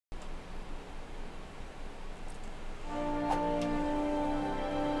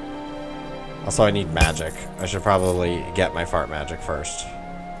Also, I need magic. I should probably get my fart magic first.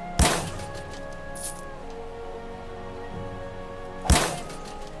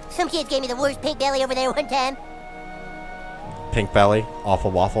 Some kids gave me the worst pink belly over there one time. Pink belly,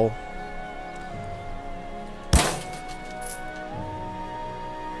 awful waffle.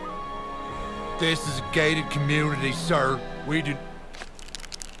 This is a gated community, sir. We do...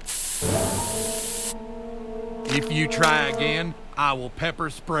 If you try again, I will pepper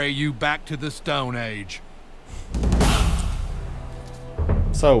spray you back to the Stone Age.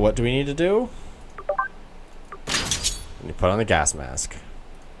 So, what do we need to do? We need to put on the gas mask.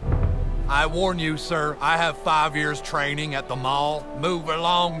 I warn you, sir, I have 5 years training at the mall. Move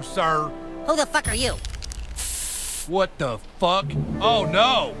along, sir. Who the fuck are you? What the fuck? Oh,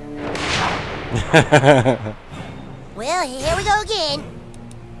 no! Well, here we go again.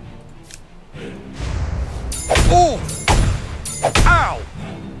 Oh! Ow!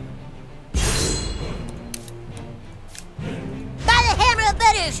 By the hammer of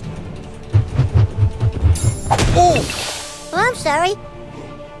butters! Oh! Oh, I'm sorry.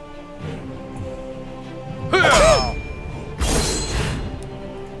 Ow!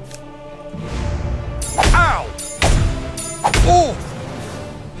 Ow! Oh!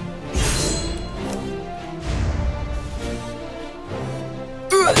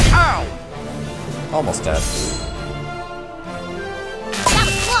 Ow! Almost dead. That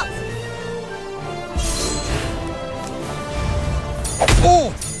was close.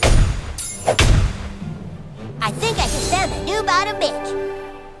 Oh! I think I just found the new bottom bitch.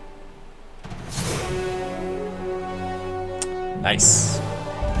 Nice.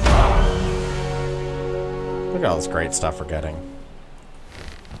 Look at all this great stuff we're getting.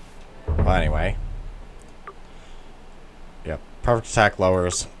 Well, anyway. Yep. Perfect attack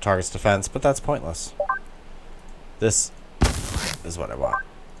lowers target's defense, but that's pointless. This is what I want.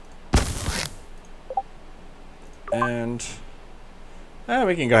 And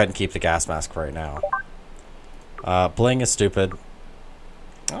we can go ahead and keep the gas mask for right now. Bling is stupid.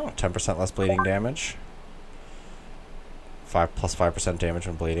 Oh, 10% less bleeding damage. 5% damage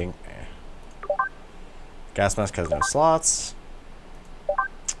when bleeding. Gas mask has no slots.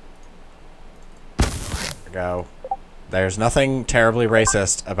 There we go. There's nothing terribly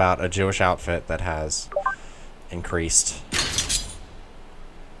racist about a Jewish outfit that has increased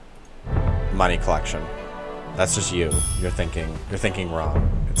money collection. That's just you. You're thinking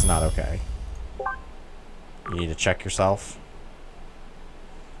wrong. It's not okay. You need to check yourself.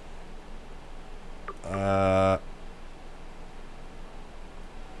 Yeah,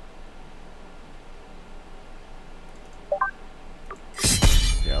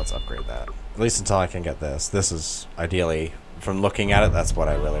 let's upgrade that. At least until I can get this. This is, ideally, from looking at it, that's what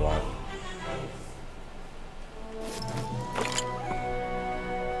I really want.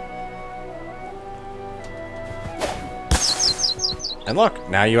 And look,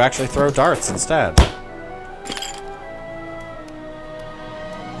 now you actually throw darts instead. I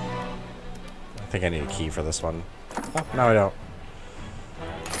think I need a key for this one. Oh, no I don't.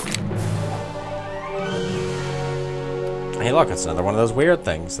 Hey look, it's another one of those weird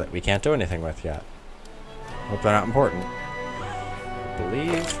things that we can't do anything with yet. Hope they're not important. I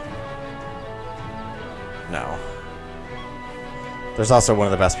believe... No. There's also one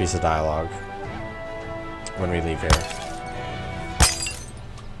of the best pieces of dialogue when we leave here.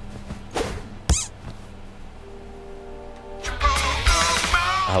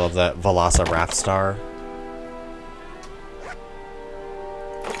 I love that Velociraptor star.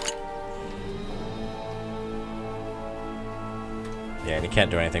 Yeah, and you can't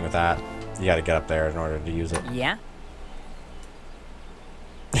do anything with that. You gotta get up there in order to use it. Yeah?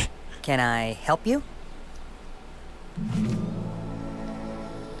 Can I help you?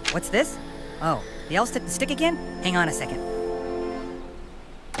 What's this? Oh, the L-stick stick again? Hang on a second.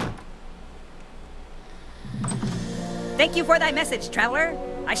 Thank you for thy message, traveler.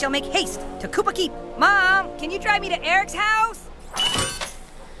 I shall make haste to Koopa Keep. Mom, can you drive me to Eric's house?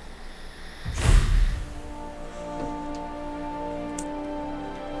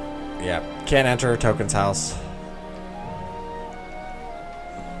 Yeah, can't enter Token's house.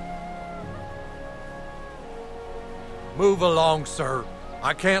 Move along, sir.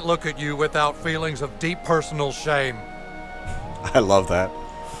 I can't look at you without feelings of deep personal shame. I love that.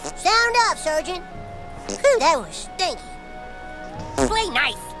 Sound up, Sergeant. Whew, that was stinky. Play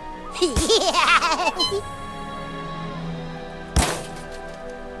nice. Yeah.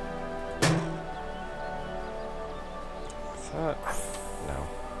 No.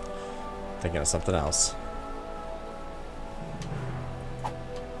 Thinking of something else.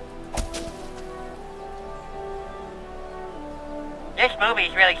 This movie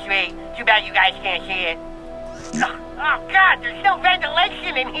is really sweet. Too bad you guys can't see it. Oh, God, there's no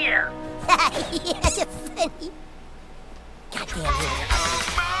ventilation in here. Yeah, that's funny. Goddamn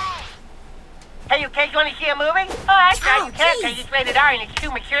weirdo. Hey, you kids want to see a movie? Oh, that's right, you can't because it's rated R and it's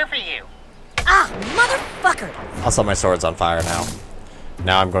too mature for you. Ah, motherfucker! Also, my sword's on fire now.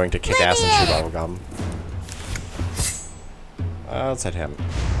 Now I'm going to kick ass and chew bubblegum. Let's hit him.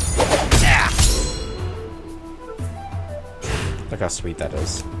 Look how sweet that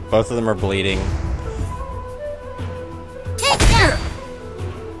is. Both of them are bleeding.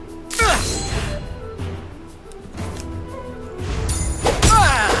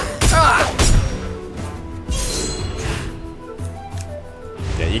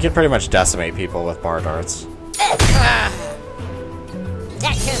 Yeah, you can pretty much decimate people with bar darts. That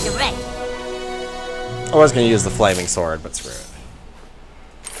serves him right. I was going to use the flaming sword, but screw it.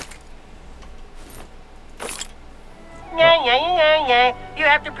 Yeah. You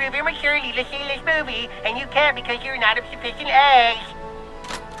have to prove your maturity to see this movie, and you can't because you're not of sufficient age.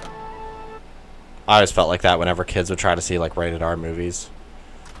 I always felt like that whenever kids would try to see, like, rated R movies.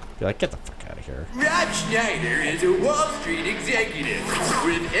 Be like, get the fuck out of here. Rob Schneider is a Wall Street executive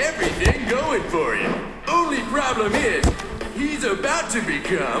with everything going for him. Only problem is, he's about to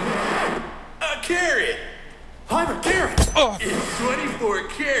become a carrot. I'm a carrot. It's 24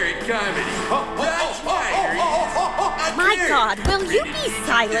 karat comedy. Rob Schneider is a My carrot. God, will you be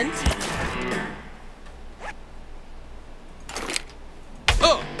silent?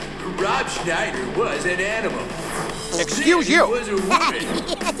 Rob Schneider was an animal. Excuse Then you. He was a woman.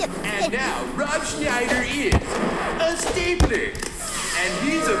 And now Rob Schneider is a stapler. And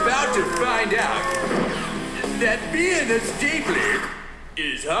he's about to find out that being a stapler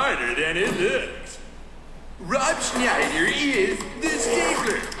is harder than it looks. Rob Schneider is the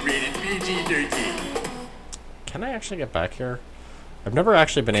stapler. Rated PG-13. Can I actually get back here? I've never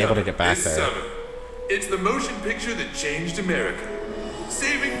actually been able to get back This there. summer, it's the motion picture that changed America.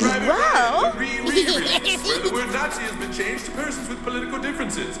 Saving Private Whoa. Ryan, the re-release, where the word Nazi has been changed to persons with political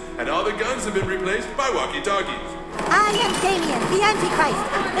differences, and all the guns have been replaced by walkie-talkies. I am Damien, the Antichrist,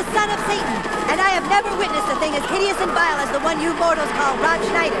 the son of Satan, and I have never witnessed a thing as hideous and vile as the one you mortals call Rob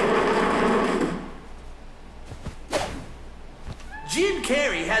Schneider. Jim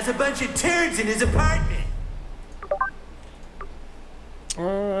Carrey has a bunch of turds in his apartment.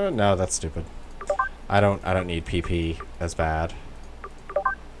 No, that's stupid. I don't need PP as bad.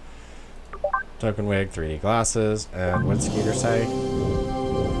 Token wig, 3D glasses, and what did Skeeter say?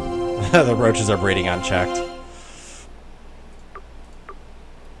 The roaches are breeding unchecked.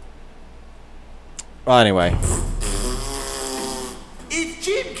 Well, anyway. It's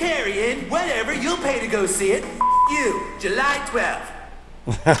Jim Carrey and whatever, you'll pay to go see it. You, July 12th.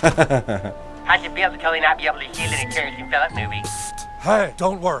 How's it feel to totally not be able to see the Terrence and Phillip movie? Hey,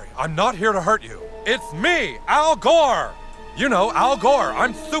 don't worry. I'm not here to hurt you. It's me, Al Gore. You know, Al Gore.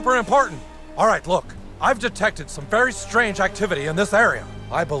 I'm super important. All right, look. I've detected some very strange activity in this area.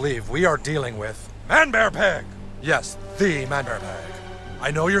 I believe we are dealing with Man-Bear Pig. Yes, the Man-Bear Pig.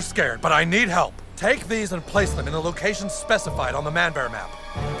 I know you're scared, but I need help. Take these and place them in the location specified on the Man-Bear map.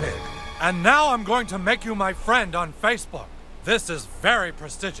 Pig. And now I'm going to make you my friend on Facebook. This is very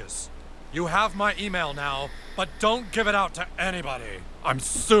prestigious. You have my email now, but don't give it out to anybody. I'm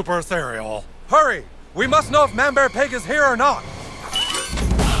super serial. Hurry! We must know if Man-Bear Pig is here or not.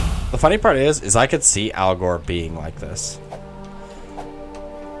 The funny part is I could see Al Gore being like this.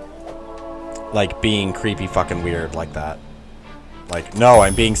 Like, being creepy fucking weird like that. Like, no,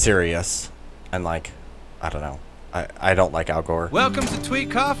 I'm being serious. And like, I don't know. I don't like Al Gore. Welcome to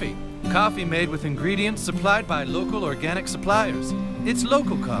Tweak Coffee. Coffee made with ingredients supplied by local organic suppliers. It's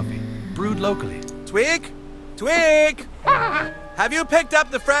local coffee, brewed locally. Tweak? Tweak! Have you picked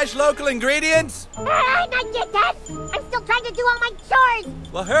up the fresh local ingredients? Not yet, Dad. I'm still trying to do all my chores.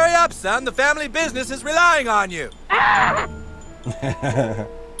 Well, hurry up, son. The family business is relying on you.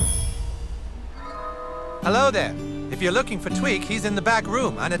 Hello there. If you're looking for Tweak, he's in the back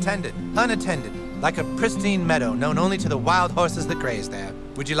room, unattended. Unattended. Like a pristine meadow known only to the wild horses that graze there.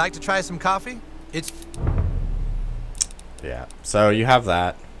 Would you like to try some coffee? It's... Yeah, so you have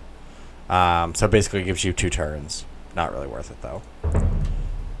that. So basically it gives you 2 turns. Not really worth it, though.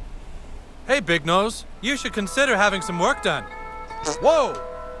 Hey, Big Nose. You should consider having some work done. Whoa!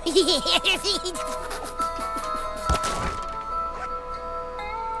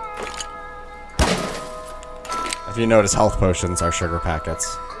 If you notice, health potions are sugar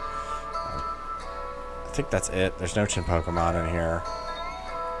packets. I think that's it. There's no Chin Pokemon in here.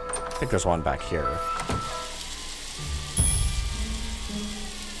 I think there's one back here.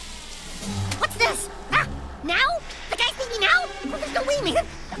 What's this? Ah, now? The guy's thinking now? What is going way, man.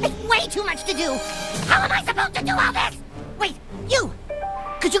 It's way too much to do. How am I supposed to do all this? Wait, you.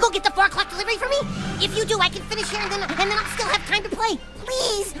 Could you go get the 4 o'clock delivery for me? If you do, I can finish here and then I'll still have time to play.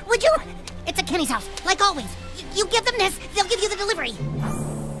 Please, would you? It's at Kenny's house, like always. You give them this, they'll give you the delivery.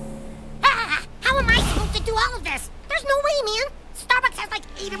 How am I supposed to do all of this? There's no way, man. Starbucks has like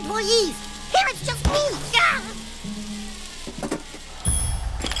 8 employees. Here it's just me.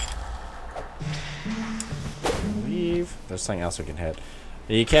 Leave. There's something else we can hit.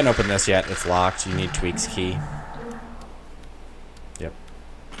 You can't open this yet. It's locked. You need Tweak's key. Yep.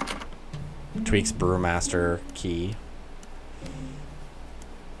 Tweak's Brewmaster key.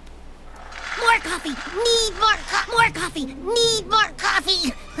 More coffee. Need more coffee. Need more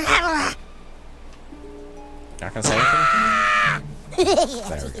coffee. Not gonna say anything?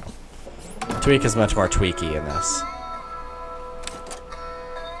 There we go. Tweak is much more tweaky in this.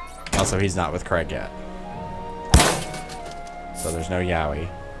 Also, he's not with Craig yet. So there's no Yowie.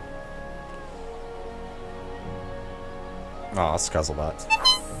 Aw, Scuzzlebutt.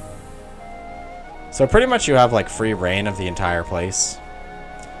 So pretty much you have like free reign of the entire place.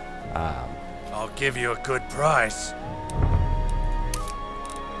 I'll give you a good price.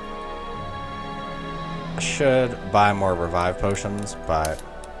 I should buy more revive potions, but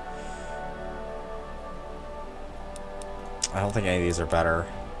I don't think any of these are better.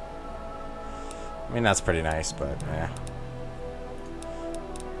 I mean, that's pretty nice, but yeah.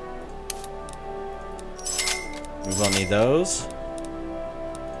 We will need those.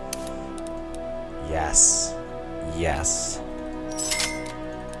 Yes. Yes.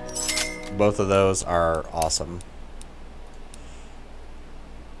 Both of those are awesome.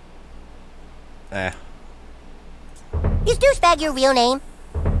 Eh. Is douchebag your real name?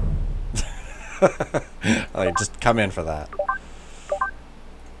 Like, just come in for that.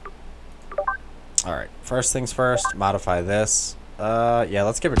 Alright, first things first, modify this. Yeah,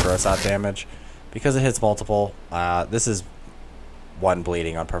 let's give it gross out damage. Because it hits multiple, this is 1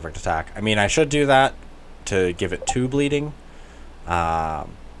 bleeding on perfect attack. I mean, I should do that to give it 2 bleeding.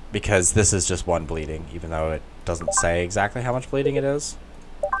 Because this is just 1 bleeding, even though it doesn't say exactly how much bleeding it is.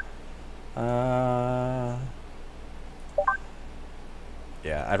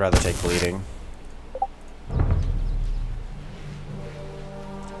 Yeah, I'd rather take bleeding.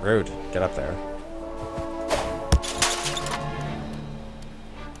 Rude. Get up there.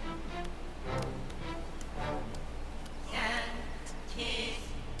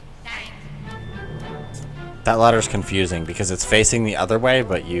 That ladder's confusing because it's facing the other way,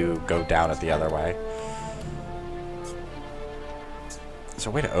 but you go down it the other way. There's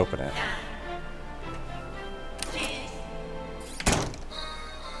a way to open it.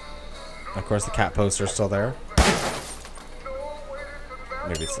 Of course, the cat poster's still there.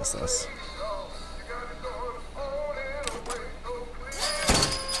 Maybe it's just this.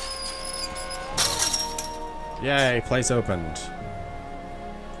 Yay, place opened.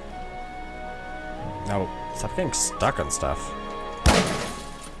 No, stop getting stuck on stuff.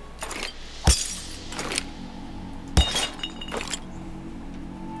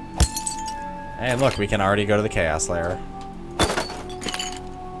 And look, we can already go to the Chaos Lair.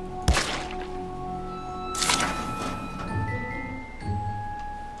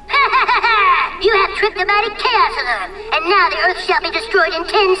 You have tripped the mighty chaos alarm, and now the Earth shall be destroyed in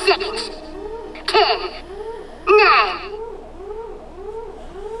 10 seconds. 10, 9,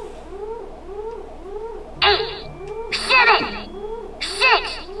 8, 7,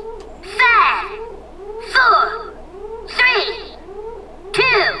 6, 5, 4, 3, 2,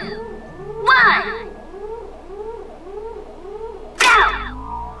 1. Go!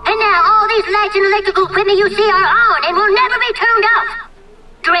 And now all these lights and electrical equipment you see are on and will never be turned off,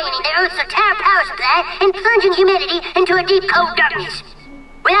 draining the Earth's entire power supply and plunging humanity into a deep, cold darkness.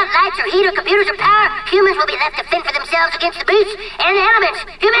 Without lights or heat or computers or power, humans will be left to fend for themselves against the beasts and the elements.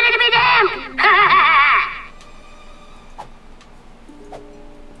 Humanity be damned!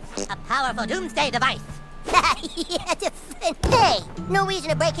 A powerful doomsday device. Hey, no reason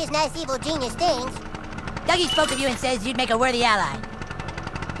to break his nice evil genius things. Dougie spoke of you and says you'd make a worthy ally.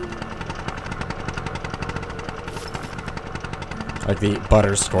 Like the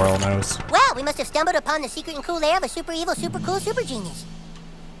butter squirrel nose. Well, we must have stumbled upon the secret and cool lair of a super evil, super cool, super genius.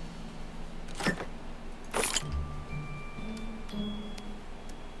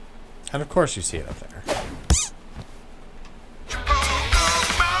 And of course you see it up there.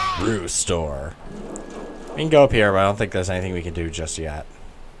 Brew store. We can go up here, but I don't think there's anything we can do just yet.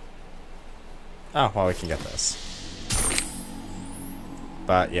 Oh, well, we can get this.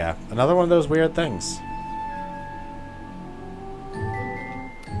 But yeah, another one of those weird things.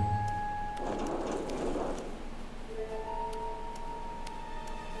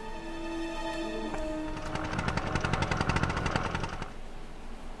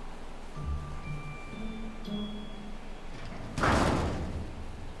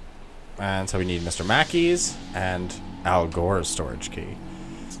 And so we need Mr. Mackey's and Al Gore's storage key.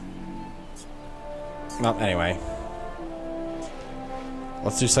 Well, anyway.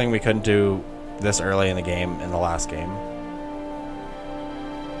 Let's do something we couldn't do this early in the game in the last game.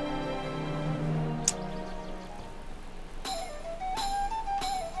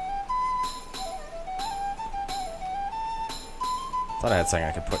 Thought I had something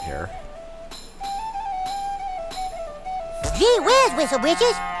I could put here. Gee whiz, Whistle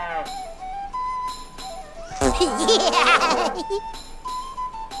Witches! Yeah.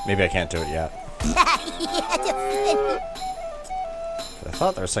 Maybe I can't do it yet. I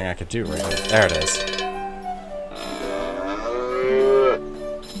thought there was something I could do right here. There it is.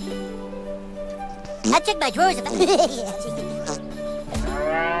 I checked my drawers if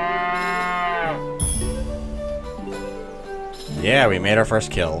Yeah, we made our first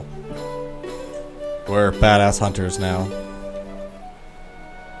kill. We're badass hunters now.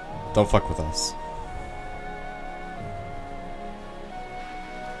 Don't fuck with us.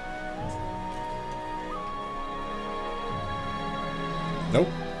 Nope.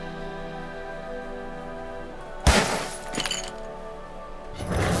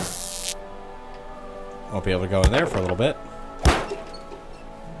 Won't be able to go in there for a little bit.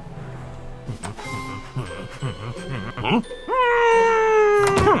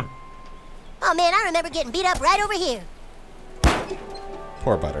 Oh man, I remember getting beat up right over here.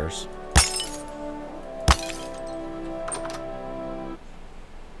 Poor Butters.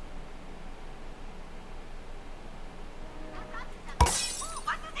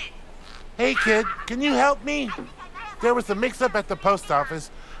 Hey kid, can you help me? There was a mix-up at the post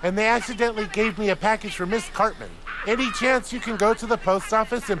office, and they accidentally gave me a package for Miss Cartman. Any chance you can go to the post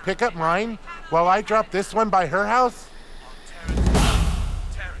office and pick up mine while I drop this one by her house?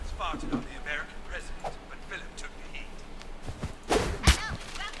 Terrence farted on the American president, but Philip took the heat.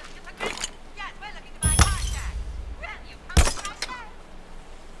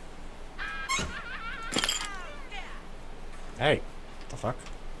 Hey, what the fuck?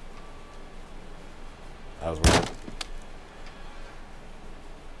 That was weird.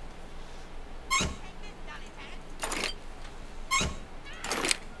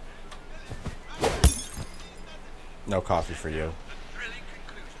 No coffee for you.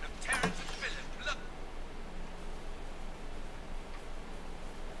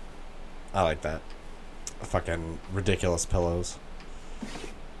 I like that. Fucking ridiculous pillows.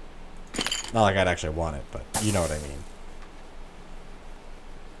 Not like I'd actually want it, but you know what I mean.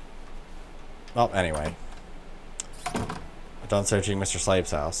 Well, anyway. Done searching Mr.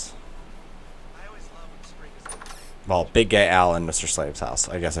 Slave's house. Well, Big Gay Al and Mr. Slave's house.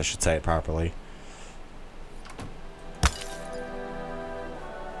 I guess I should say it properly.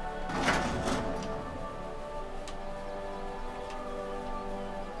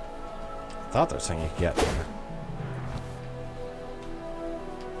 Thought there was something you could get there.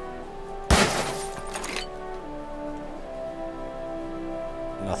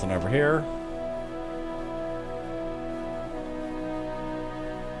 Nothing over here.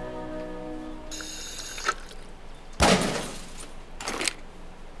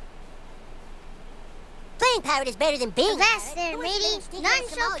 Playing pirate is better than being Avast there, matey. None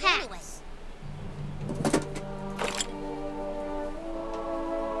shall pass.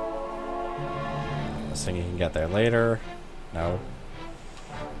 This thing you can get there later. No.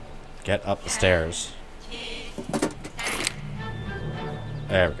 Get up the stairs.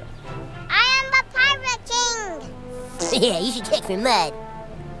 There we go. I am the Pirate King. Yeah, you should check for mud.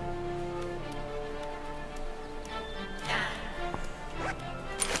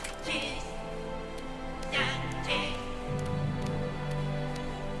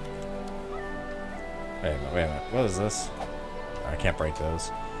 Wait a minute. What is this? I can't break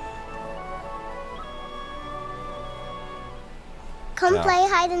those. Come No. play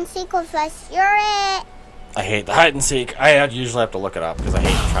hide and seek with us. You're it. I hate the hide and seek. I usually have to look it up because I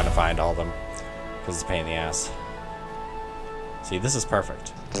hate trying to find all of them. Because it's a pain in the ass. See, this is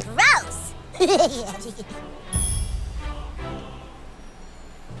perfect. Gross!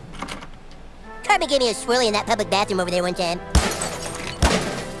 Cartman gave me a swirly in that public bathroom over there one time.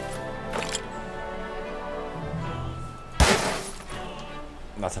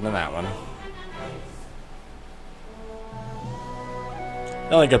 Nothing in that one.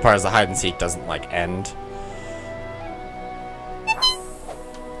 The only good part is the hide and seek doesn't, like, end.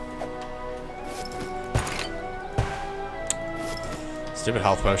 Stupid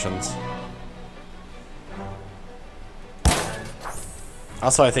health potions.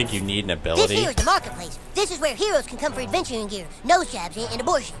 Also, I think you need an ability. This here is the marketplace. This is where heroes can come for adventuring gear, nose jobs, and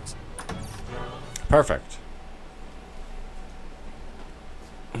abortions. Perfect.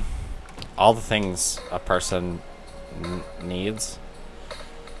 all the things a person needs.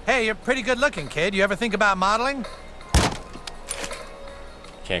 Hey, you're pretty good looking, kid. You ever think about modeling?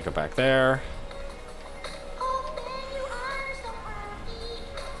 Can't go back there.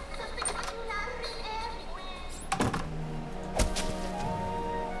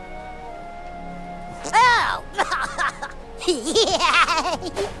 Oh! Yeah!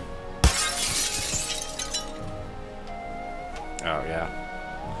 Oh, yeah.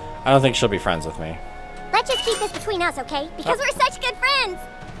 I don't think she'll be friends with me. Let's just keep this between us, okay? Because we're such good friends.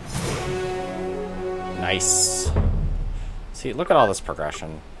 Nice. See, look at all this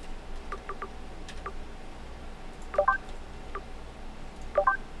progression.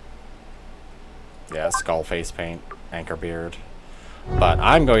 Yeah, skull face paint, anchor beard. But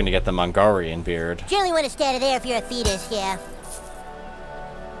I'm going to get the Mongolian beard. You only want to stay out of there if you're a fetus, yeah.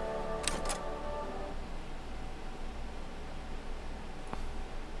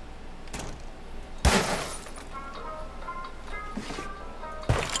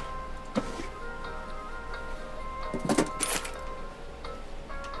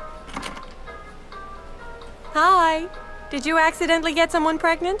 Hi. Did you accidentally get someone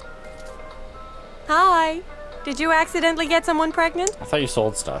pregnant? Hi. Did you accidentally get someone pregnant? I thought you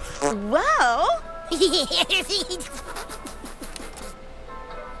sold stuff. Well.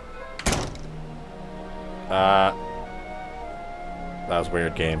 That was a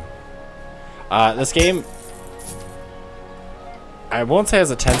weird game. This game, I won't say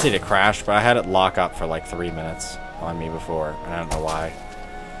has a tendency to crash, but I had it lock up for like 3 minutes on me before, and I don't know why.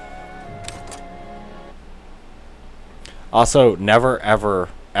 Also, never, ever,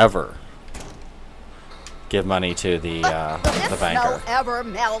 ever give money to the banker. ever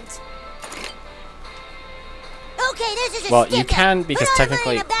melt. Okay, this is a Well, sticker. you can, because Put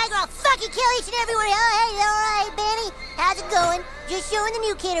technically- in a bag or I'll fucking kill each and every one. Oh, hey, all right, Benny. How's it going? Just showing the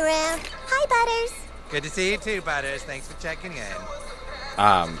new kid around. Hi, Butters. Good to see you too, Butters. Thanks for checking in.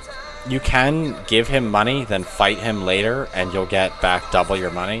 You can give him money, then fight him later, and you'll get back double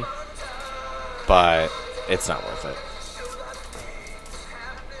your money. But it's not worth it.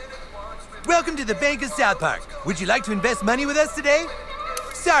 Welcome to the Bank of South Park. Would you like to invest money with us today?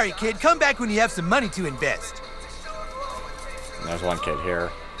 Sorry, kid. Come back when you have some money to invest. And there's one kid here.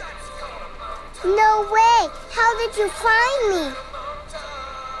 No way. How did you find me?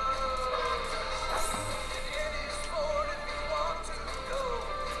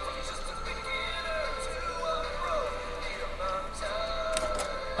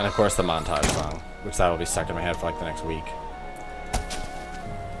 And of course the montage song, which that will be stuck in my head for like the next week.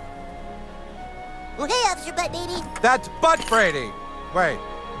 Well, hey, Officer Butt Baby. That's Butt Brady. Wait.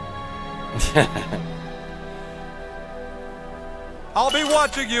 I'll be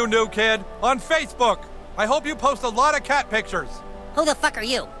watching you, new kid, on Facebook. I hope you post a lot of cat pictures. Who the fuck are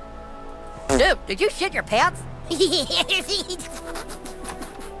you? Dude, did you shit your pants?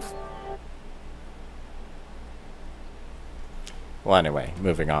 Well, anyway,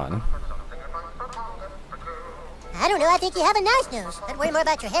 moving on. I don't know. I think you have a nice nose. I'd worry more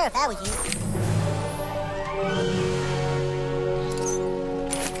about your hair if I was you.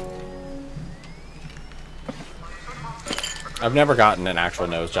 I've never gotten an actual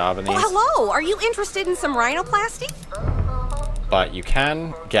nose job in these, hello. Are you interested in some rhinoplasty? but you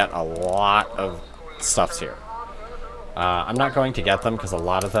can get a lot of stuffs here. I'm not going to get them because a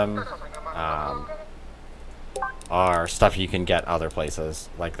lot of them are stuff you can get other places.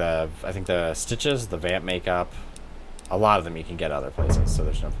 Like I think the stitches, the vamp makeup, a lot of them you can get other places, so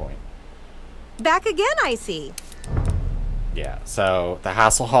there's no point. Back again, I see. Yeah, so the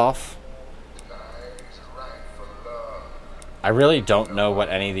Hasselhoff. I really don't know what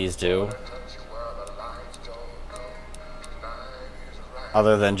any of these do.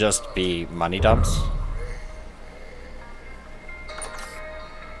 Other than just be money dumps.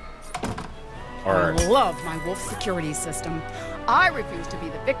 Or I love my Wolf security system. I refuse to be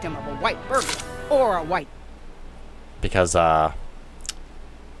the victim of a white burglar or a white... because I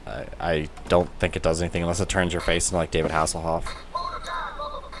don't think it does anything unless it turns your face into like David Hasselhoff.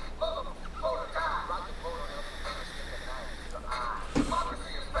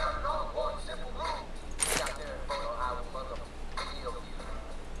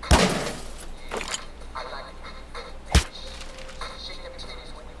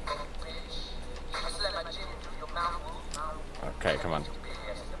 Okay, come on.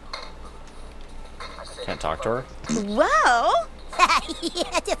 Can't talk to her? Well,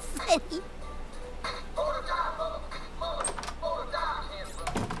 that's funny.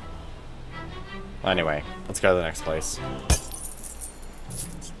 Anyway, let's go to the next place.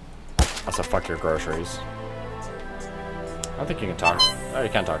 Also, fuck your groceries. don't think you can talk. Oh, you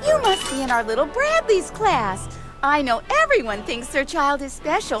can't talk to You her. must be in our little Bradley's class. I know everyone thinks their child is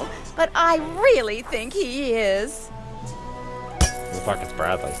special, but I really think he is. Who the fuck is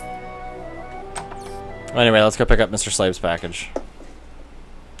Bradley? Anyway, let's go pick up Mr. Slave's package.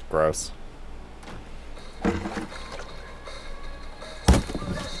 Gross. I'd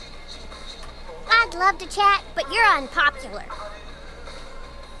love to chat, but you're unpopular.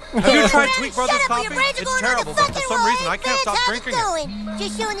 Have you tried Tweak Shut Brothers up, coffee? your brains are It's going terrible, on but the for fucking some reason wall. I can't stop How's drinking it it. going?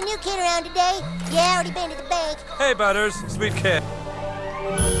 Just showing the new kid around today? Yeah, already been to the bank. Hey, Butters, sweet kid.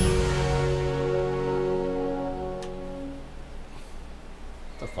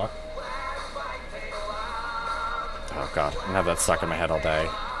 The fuck? Oh god, I'm gonna have that stuck in my head all day.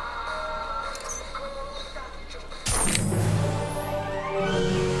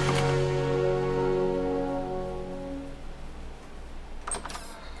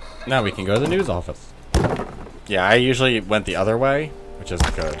 Now we can go to the news office. Yeah, I usually went the other way, which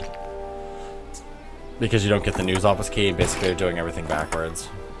isn't good. Because you don't get the news office key, and basically you're doing everything backwards.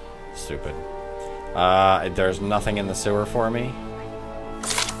 Stupid. There's nothing in the sewer for me.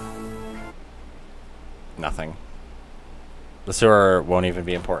 Nothing. The sewer won't even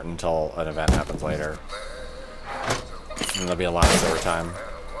be important until an event happens later. And there'll be a lot of sewer time.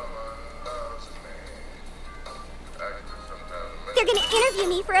 They're gonna interview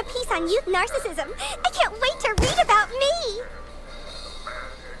me for a piece on youth narcissism. I can't wait to read about me.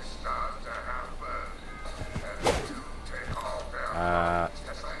 I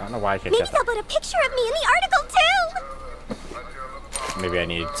don't know why I can't Maybe get they'll that. put a picture of me in the article too. Maybe I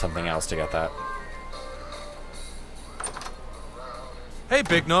need something else to get that. Hey,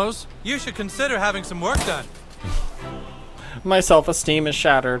 Big Nose, you should consider having some work done. My self-esteem is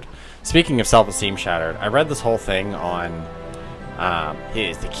shattered. Speaking of self-esteem shattered, I read this whole thing on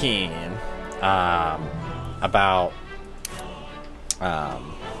Here's the King about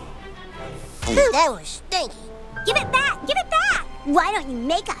Ooh, that was stinky. Give it back! Give it back! Why don't you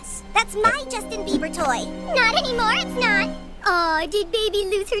make us? That's my Justin Bieber toy. Not anymore, it's not. Aw, did baby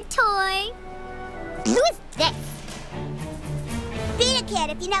lose her toy? Who is this? Beat a kid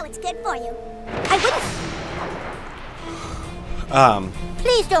if you know it's good for you. I wouldn't.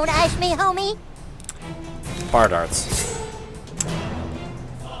 Please don't ice me, homie. bar darts.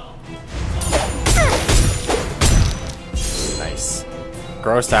 Nice.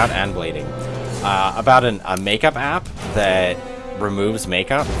 Grossed out and bleeding. About a makeup app that removes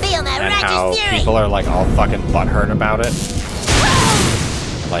makeup Feel that and righteous how fury. people are like all fucking butthurt about it.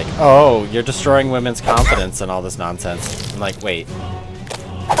 Like, oh, you're destroying women's confidence and all this nonsense. I'm like, wait.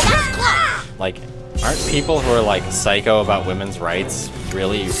 Like, aren't people who are like psycho about women's rights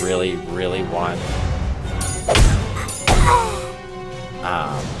really, really, really want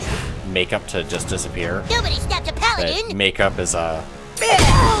makeup to just disappear? Nobody stopped a That paladin. makeup is a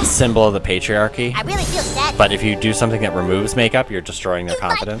symbol of the patriarchy. I really feel sad. But if you do something that removes makeup, you're destroying their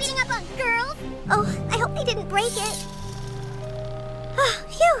confidence. Beating up on girls? Oh, I hope they didn't break it. Oh,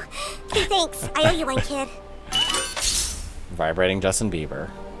 phew. Hey, thanks. I owe you one, kid. Vibrating Justin Bieber.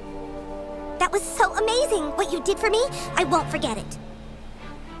 That was so amazing. What you did for me, I won't forget it.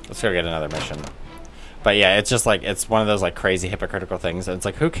 Let's go get another mission. But yeah, it's just like, it's one of those like crazy hypocritical things. And it's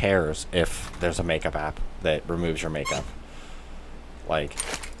like, who cares if there's a makeup app that removes your makeup? Like,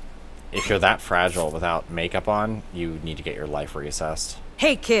 if you're that fragile without makeup on, you need to get your life reassessed.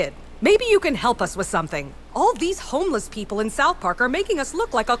 Hey, kid, maybe you can help us with something. All these homeless people in South Park are making us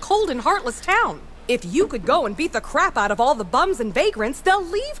look like a cold and heartless town. If you could go and beat the crap out of all the bums and vagrants, they'll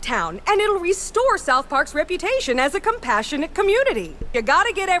leave town, and it'll restore South Park's reputation as a compassionate community. You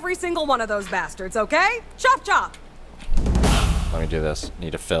gotta get every single one of those bastards, okay? Chop chop! Let me do this.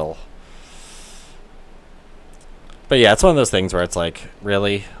 Need to fill. But yeah, it's one of those things where it's like,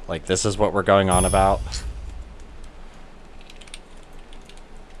 really? Like, this is what we're going on about?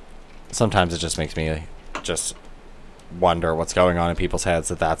 Sometimes it just makes me just wonder what's going on in people's heads,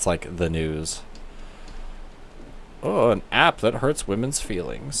 that that's like the news. Oh, an app that hurts women's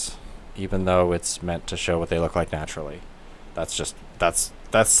feelings. Even though it's meant to show what they look like naturally. That's just, that's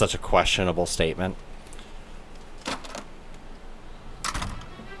such a questionable statement.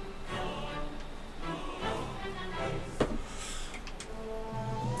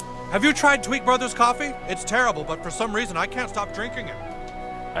 Have you tried Tweak Brothers coffee? It's terrible, but for some reason I can't stop drinking it.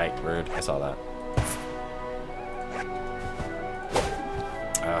 Right, rude. I saw that.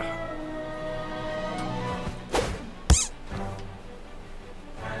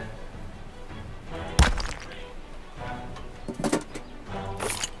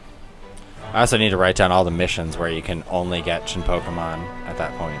 I also need to write down all the missions where you can only get Chin Pokemon at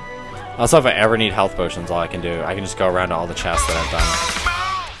that point. Also, if I ever need health potions, all I can do, I can just go around to all the chests that I've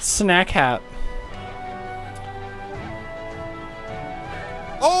done. Snack hat.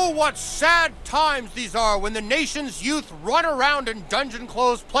 Oh, what sad times these are when the nation's youth run around in dungeon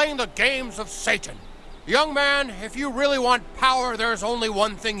clothes playing the games of Satan. Young man, if you really want power, there's only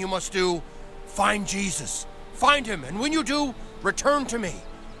one thing you must do. Find Jesus. Find him, and when you do, return to me.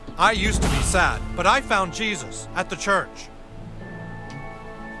 I used to be sad, but I found Jesus at the church.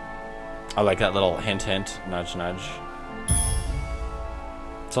 I like that little hint, hint, nudge, nudge.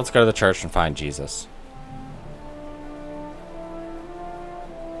 So let's go to the church and find Jesus.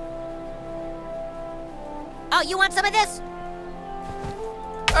 Oh, you want some of this?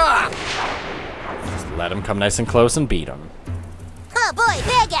 Just let him come nice and close and beat him. Oh boy,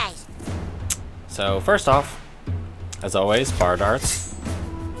 bad guys. So first off, as always, bar darts.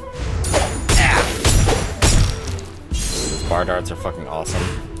 These bar darts are fucking awesome.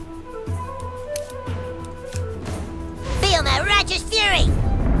 Feel my righteous fury.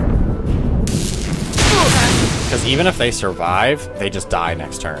 Because even if they survive, they just die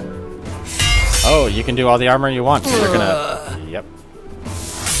next turn. Oh, you can do all the armor you want. You're gonna... Yep.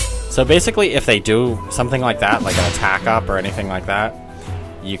 So basically, if they do something like that, like an attack up or anything like that,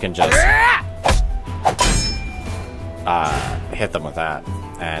 you can just hit them with that,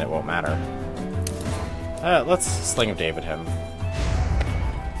 and it won't matter. Let's Sling of David him.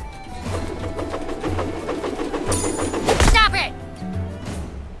 Stop it!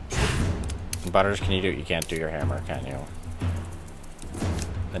 Butters, can you do... You can't do your hammer, can you?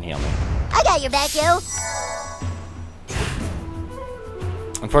 Then heal me. I got your back, yo.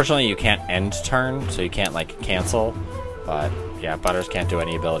 Unfortunately, you can't end turn, so you can't, like, cancel. But, yeah, Butters can't do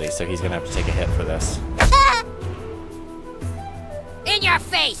any abilities, so he's gonna have to take a hit for this. In your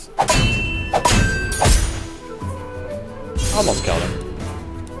face! Almost killed him.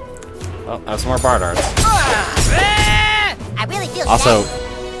 Well, I have some more bar darts. I really feel Also,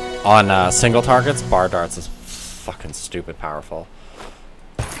 sad. on single targets, bar darts is fucking stupid powerful.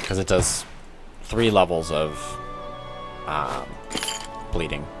 Because it does 3 levels of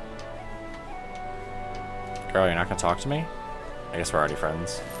bleeding. Girl, you're not gonna talk to me? I guess we're already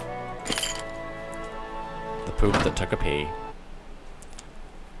friends. The poop that took a pee.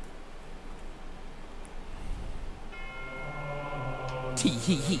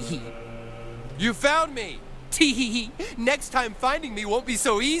 Tee-hee-hee-hee. You found me! Tee-hee-hee. Next time finding me won't be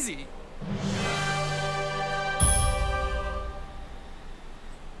so easy.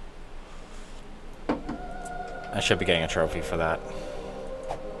 I should be getting a trophy for that.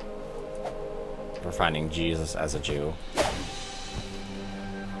 For finding Jesus as a Jew.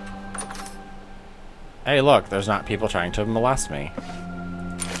 Hey, look, there's not people trying to molest me.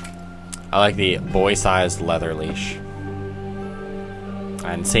 I like the boy-sized leather leash.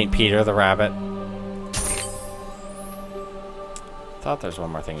 And St. Peter the rabbit. Thought there's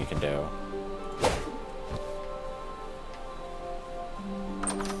one more thing you can do.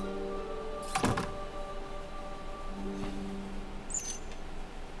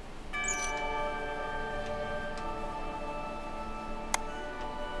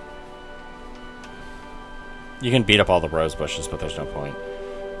 You can beat up all the rose bushes, but there's no point.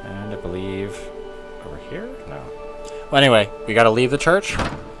 And I believe over here? No. Well, anyway, we gotta leave the church.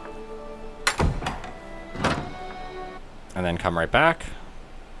 And then come right back.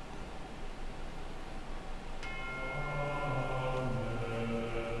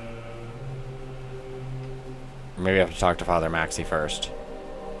 Maybe I have to talk to Father Maxi first.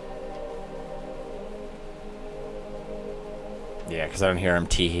 Yeah, because I don't hear him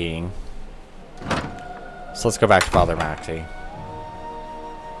tee-heeing. So let's go back to Father Maxi.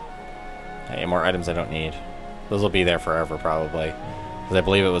 Hey, more items I don't need. Those will be there forever, probably. Because I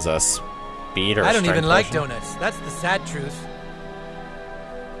believe it was a speed or I don't even like potion. donuts. That's the sad truth.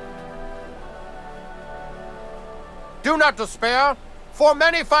 Do not despair, for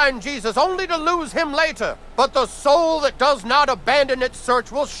many find Jesus only to lose him later. But the soul that does not abandon its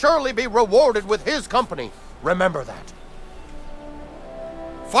search will surely be rewarded with his company. Remember that.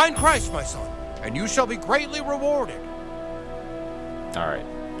 Find Christ, my son, and you shall be greatly rewarded. Alright,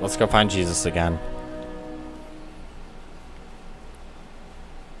 let's go find Jesus again.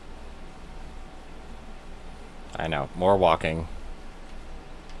 I know, more walking.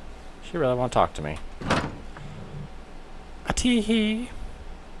 She really won't talk to me. A tee-hee.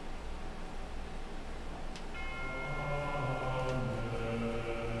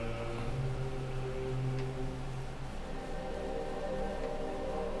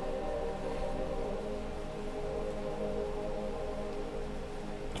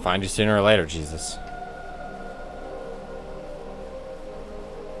 Find you sooner or later, Jesus.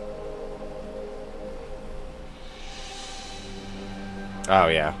 Oh,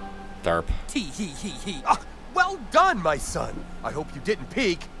 yeah. Derp. Tee-hee-hee-hee. Well done, my son. I hope you didn't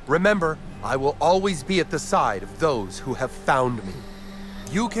peek. Remember, I will always be at the side of those who have found me.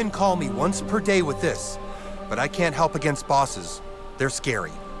 You can call me once per day with this, but I can't help against bosses. They're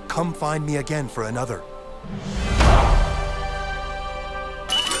scary. Come find me again for another.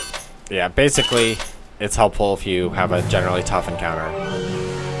 Yeah, basically, it's helpful if you have a generally tough encounter.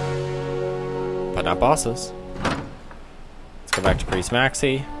 But not bosses. Let's go back to Priest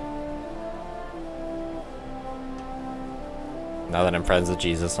Maxi. Now that I'm friends with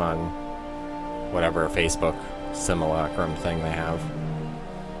Jesus on whatever Facebook simulacrum thing they have.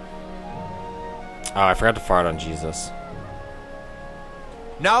 Oh, I forgot to fart on Jesus.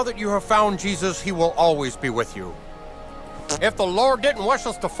 Now that you have found Jesus, he will always be with you. If the Lord didn't wish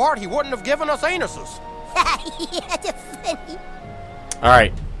us to fart, he wouldn't have given us anuses. Yeah, that's funny.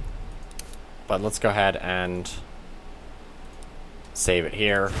 Alright. But let's go ahead and save it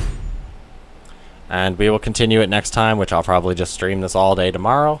here. And we will continue it next time, which I'll probably just stream this all day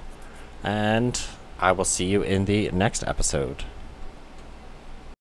tomorrow. And I will see you in the next episode.